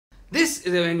This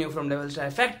is a venue from Devil's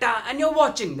Trifecta and you're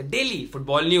watching the Daily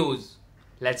Football News.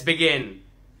 Let's begin.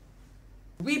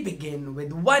 We begin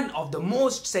with one of the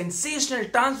most sensational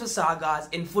transfer sagas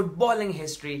in footballing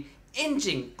history,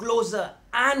 inching closer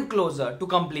and closer to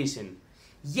completion.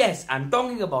 Yes, I'm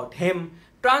talking about him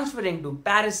transferring to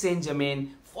Paris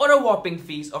Saint-Germain for a whopping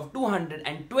fees of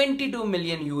 222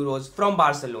 million euros from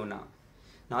Barcelona.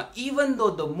 Now, even though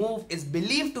the move is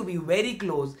believed to be very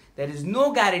close, there is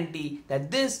no guarantee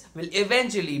that this will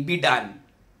eventually be done.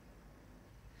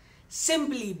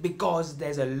 Simply because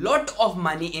there's a lot of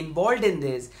money involved in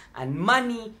this, and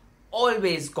money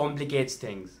always complicates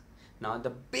things. Now,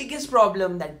 the biggest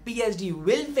problem that PSG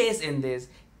will face in this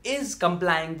is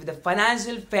complying with the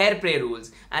financial fair play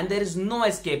rules, and there is no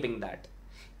escaping that.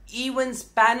 Even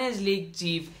Spanish League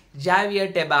chief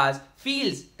Javier Tebas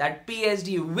feels that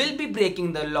PSG will be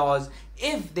breaking the laws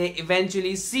if they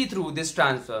eventually see through this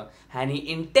transfer, and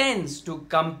he intends to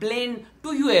complain to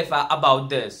UEFA about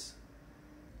this.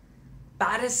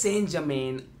 Paris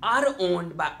Saint-Germain are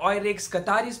owned by Oryx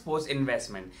Qatari Sports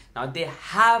Investment. Now they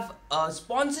have a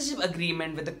sponsorship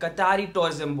agreement with the Qatari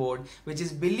Tourism Board, which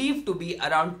is believed to be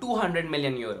around 200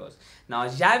 million euros. Now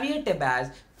Javier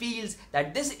Tebas feels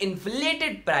that this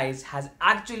inflated price has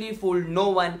actually fooled no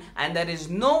one, and there is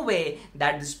no way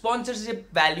that the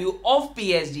sponsorship value of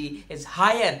PSG is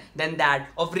higher than that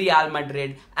of Real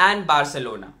Madrid and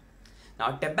Barcelona.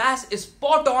 Now Tebas is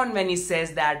spot on when he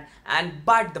says that,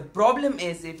 but the problem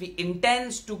is if he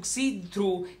intends to see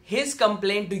through his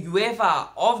complaint to UEFA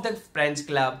of the French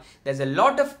club, there's a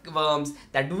lot of worms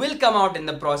that will come out in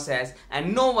the process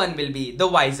and no one will be the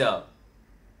wiser.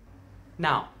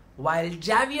 Now, while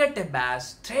Javier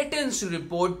Tebas threatens to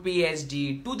report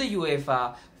PSG to the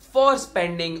UEFA for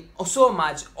spending so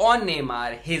much on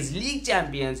Neymar, his league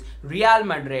champions Real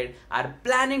Madrid are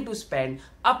planning to spend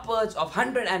upwards of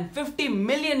 150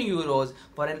 million euros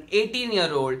for an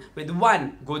 18-year-old with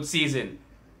one good season.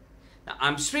 Now,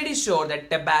 I'm pretty sure that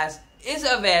Tebas is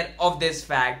aware of this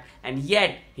fact, and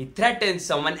yet he threatens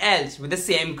someone else with the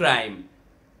same crime.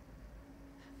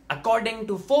 According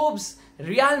to Forbes,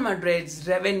 Real Madrid's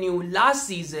revenue last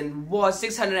season was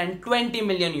 620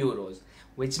 million euros,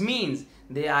 which means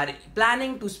they are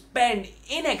planning to spend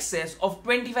in excess of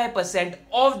 25%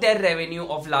 of their revenue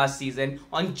of last season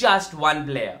on just one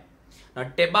player.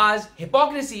 Now, Tebas'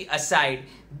 hypocrisy aside,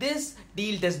 this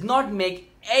deal does not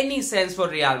make any sense for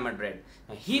Real Madrid.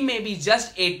 Now, he may be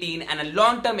just 18 and a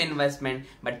long-term investment,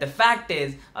 but the fact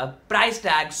is a price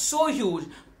tag so huge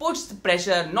puts the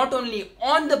pressure not only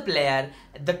on the player,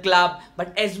 the club,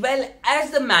 but as well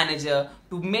as the manager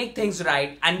to make things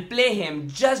right and play him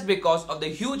just because of the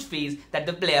huge fees that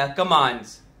the player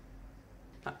commands.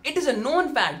 Now, it is a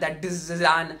known fact that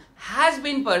Zidane has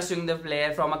been pursuing the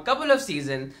player from a couple of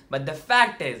seasons, but the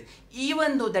fact is,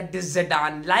 even though that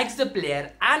Zidane likes the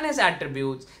player and his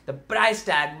attributes, the price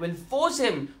tag will force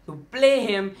him to play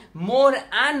him more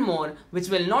and more, which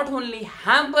will not only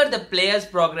hamper the player's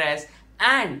progress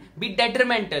and be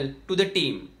detrimental to the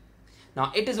team.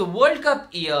 Now, it is a World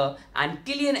Cup year and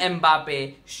Kylian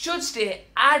Mbappe should stay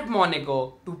at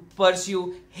Monaco to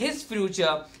pursue his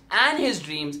future and his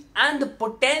dreams and the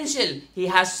potential he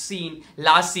has seen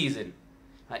last season.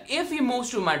 If he moves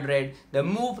to Madrid, the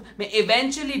move may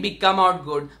eventually come out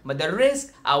good, but the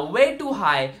risks are way too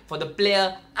high for the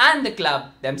player and the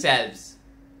club themselves.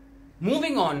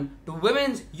 Moving on to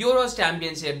Women's Euros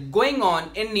Championship going on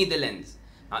in Netherlands.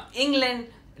 Now, England,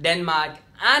 Denmark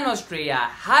and Austria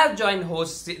have joined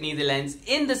host Netherlands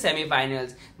in the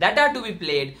semi-finals that are to be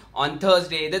played on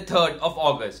Thursday the 3rd of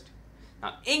August.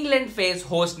 Now, England face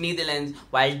host Netherlands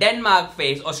while Denmark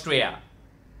face Austria.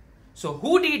 So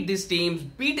who did these teams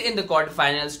beat in the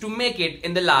quarterfinals to make it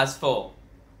in the last four?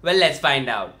 Well, let's find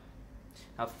out.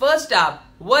 Now, first up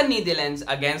were Netherlands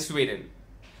against Sweden.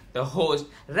 The host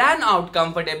ran out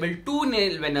comfortable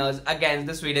 2-0 winners against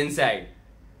the Sweden side.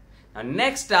 Now,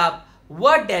 next up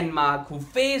were Denmark, who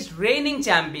faced reigning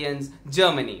champions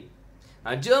Germany.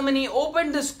 Now, Germany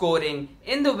opened the scoring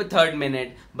in the 3rd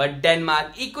minute, but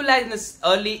Denmark equalized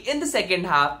early in the second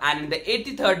half and in the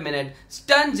 83rd minute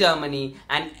stunned Germany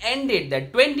and ended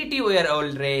the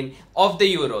 22-year-old reign of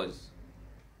the Euros.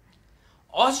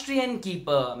 Austrian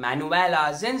keeper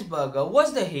Manuela Zinsberger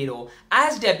was the hero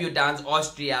as debutants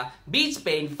Austria beat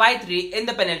Spain 5-3 in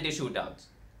the penalty shootouts.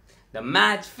 The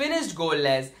match finished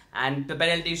goalless, and the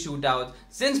penalty shootout,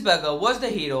 Zinsberger was the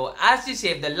hero as she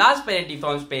saved the last penalty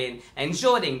from Spain,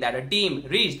 ensuring that her team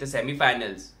reached the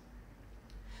semi-finals.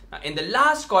 Now, in the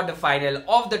last quarter-final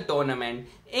of the tournament,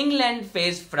 England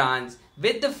faced France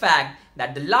with the fact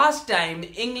that the last time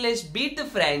English beat the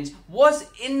French was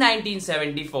in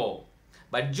 1974.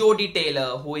 but Jodie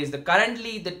Taylor, who is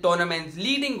currently the tournament's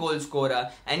leading goal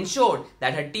scorer, ensured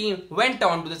that her team went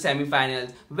on to the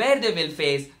semi-finals where they will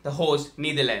face the host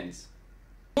Netherlands.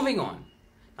 Moving on.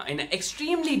 Now, in an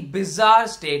extremely bizarre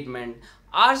statement,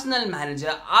 Arsenal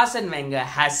manager Arsene Wenger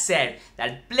has said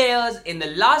that players in the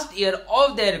last year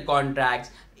of their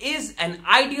contracts is an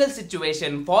ideal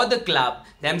situation for the club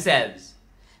themselves.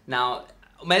 Now,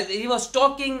 he was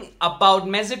talking about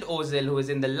Mesut Ozil, who is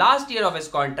in the last year of his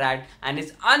contract and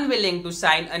is unwilling to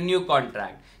sign a new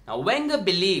contract. Now, Wenger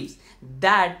believes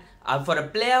that for a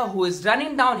player who is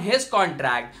running down his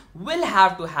contract will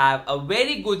have to have a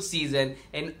very good season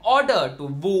in order to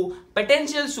woo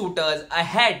potential suitors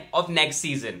ahead of next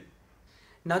season.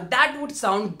 Now that would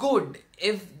sound good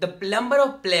if the number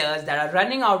of players that are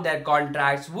running out their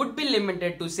contracts would be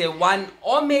limited to say 1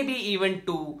 or maybe even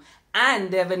 2,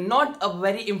 and they were not a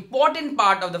very important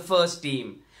part of the first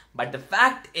team. But the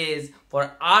fact is,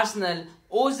 for Arsenal,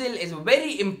 Ozil is a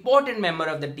very important member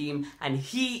of the team and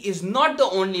he is not the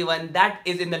only one that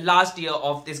is in the last year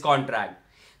of this contract.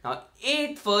 Now,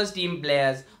 8 first team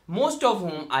players, most of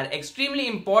whom are extremely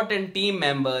important team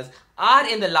members, are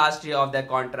in the last year of their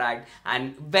contract,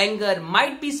 and Wenger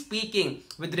might be speaking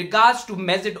with regards to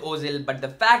Mesut Ozil, but the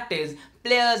fact is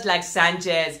players like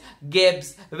Sanchez,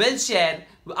 Gibbs, Wilshere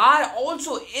are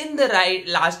also in the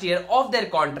last year of their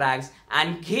contracts,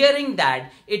 and hearing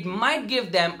that, it might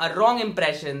give them a wrong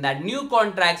impression that new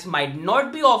contracts might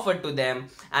not be offered to them,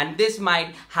 and this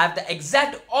might have the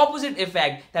exact opposite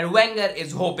effect that Wenger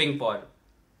is hoping for.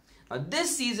 Now,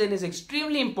 this season is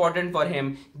extremely important for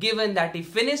him given that he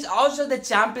finished outside the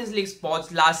Champions League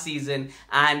spots last season,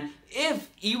 and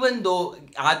even though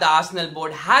the Arsenal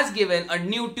board has given a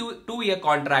new two-year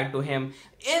contract to him,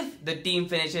 if the team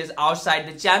finishes outside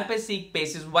the Champions League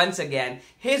spaces once again,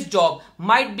 his job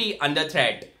might be under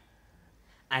threat.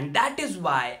 And that is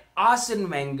why Arsene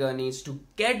Wenger needs to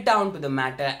get down to the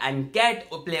matter and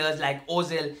get players like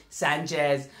Ozil,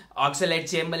 Sanchez,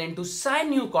 Oxlade-Chamberlain to sign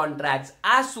new contracts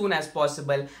as soon as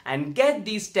possible and get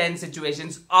these 10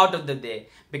 situations out of the way.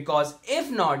 Because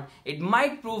if not, it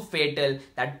might prove fatal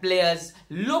that players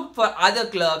look for other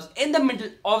clubs in the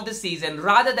middle of the season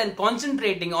rather than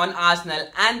concentrating on Arsenal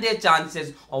and their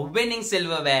chances of winning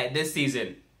silverware this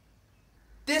season.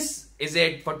 This is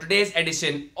it for today's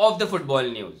edition of the Football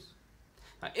News.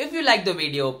 Now, if you like the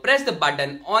video, press the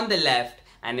button on the left,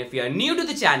 and if you are new to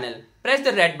the channel, press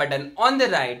the red button on the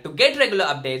right to get regular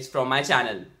updates from my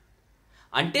channel.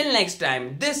 Until next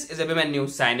time, this is Abhimanyu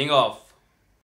signing off.